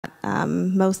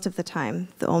most of the time,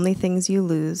 the only things you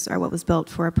lose are what was built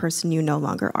for a person you no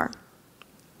longer are.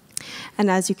 And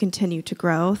as you continue to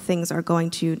grow, things are going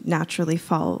to naturally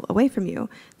fall away from you.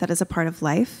 That is a part of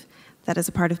life. That is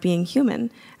a part of being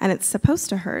human. And it's supposed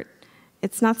to hurt.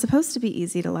 It's not supposed to be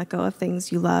easy to let go of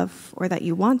things you love or that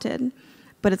you wanted,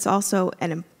 but it's also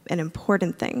an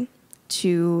important thing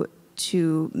to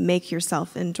make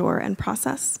yourself endure and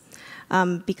process.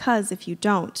 Because if you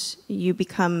don't, you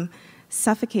become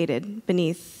suffocated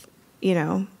beneath,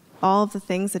 all of the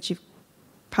things that you've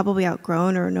probably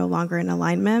outgrown or are no longer in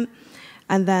alignment.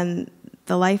 And then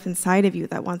the life inside of you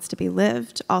that wants to be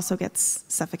lived also gets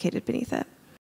suffocated beneath it.